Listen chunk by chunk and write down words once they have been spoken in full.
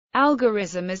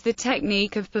Algorism is the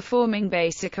technique of performing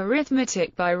basic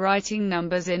arithmetic by writing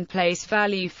numbers in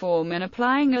place-value form and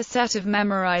applying a set of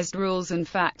memorized rules and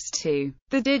facts to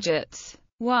the digits.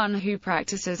 One who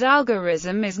practices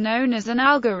algorism is known as an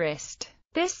algorist.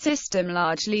 This system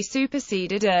largely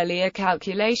superseded earlier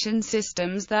calculation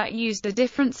systems that used a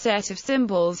different set of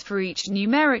symbols for each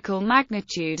numerical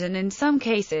magnitude and in some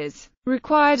cases,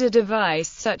 required a device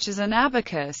such as an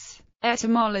abacus.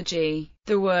 Etymology.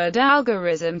 The word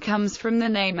algorism comes from the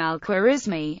name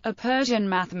Al-Khwarizmi, a Persian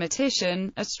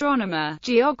mathematician, astronomer,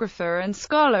 geographer and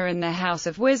scholar in the House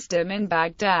of Wisdom in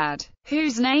Baghdad,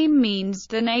 whose name means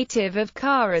the native of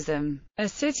Khwarizm, a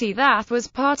city that was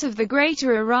part of the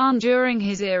Greater Iran during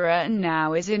his era and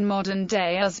now is in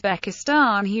modern-day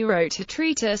Uzbekistan. He wrote a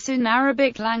treatise in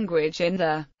Arabic language in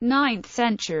the 9th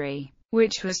century,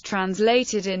 which was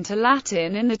translated into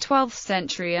Latin in the 12th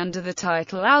century under the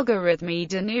title Algorithmi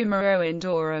de numero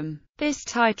Indorum. This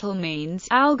title means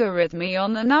algorithmy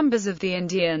on the numbers of the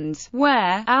Indians,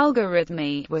 where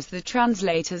algorithmy was the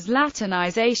translator's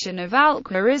Latinization of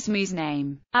Al-Khwarizmi's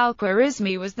name.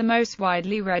 Al-Khwarizmi was the most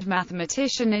widely read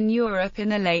mathematician in Europe in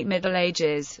the late Middle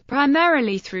Ages,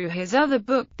 primarily through his other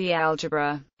book, The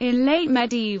Algebra. In late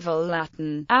medieval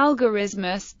Latin,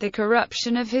 algorismus, the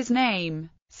corruption of his name,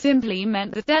 simply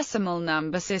meant the decimal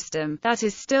number system. That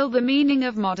is still the meaning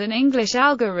of modern English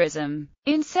algorithm.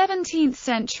 In 17th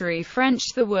century French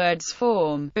the word's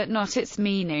form, but not its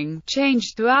meaning,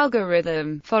 changed to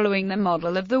algorithm, following the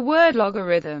model of the word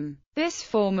logarithm. This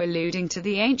form alluding to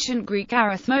the ancient Greek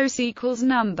arithmos equals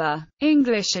number.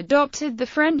 English adopted the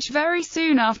French very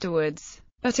soon afterwards,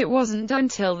 but it wasn't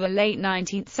until the late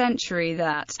 19th century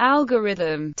that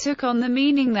algorithm took on the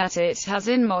meaning that it has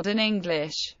in modern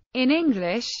English. In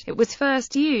English, it was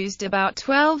first used about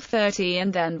 1230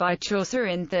 and then by Chaucer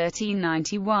in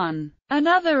 1391.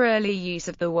 Another early use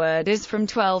of the word is from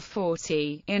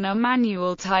 1240, in a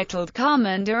manual titled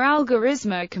Carmen de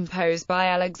Algorismo composed by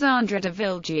Alexandre de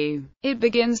Villedieu. It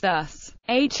begins thus: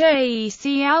 Haec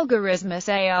algorismus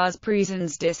ars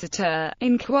presens disiter,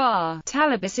 in qua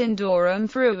talibus indorum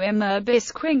fruim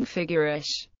urbis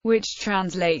quincfigurish, which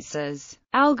translates as,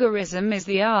 algorism is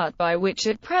the art by which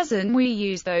at present we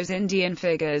use those Indian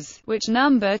figures, which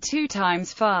number 2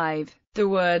 times 5. The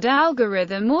word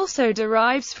algorithm also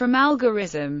derives from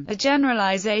algorism, a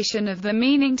generalization of the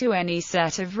meaning to any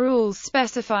set of rules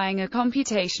specifying a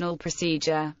computational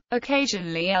procedure.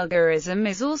 Occasionally algorism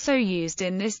is also used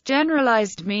in this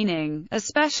generalized meaning,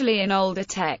 especially in older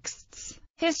texts.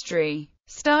 History.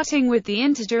 Starting with the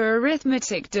integer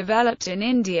arithmetic developed in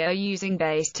India using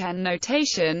base 10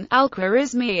 notation,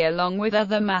 Al-Khwarizmi along with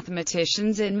other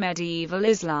mathematicians in medieval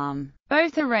Islam,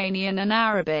 both Iranian and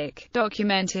Arabic,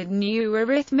 documented new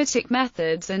arithmetic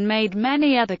methods and made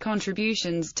many other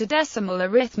contributions to decimal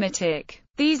arithmetic.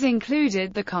 These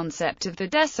included the concept of the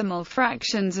decimal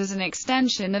fractions as an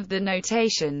extension of the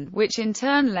notation, which in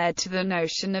turn led to the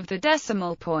notion of the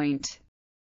decimal point.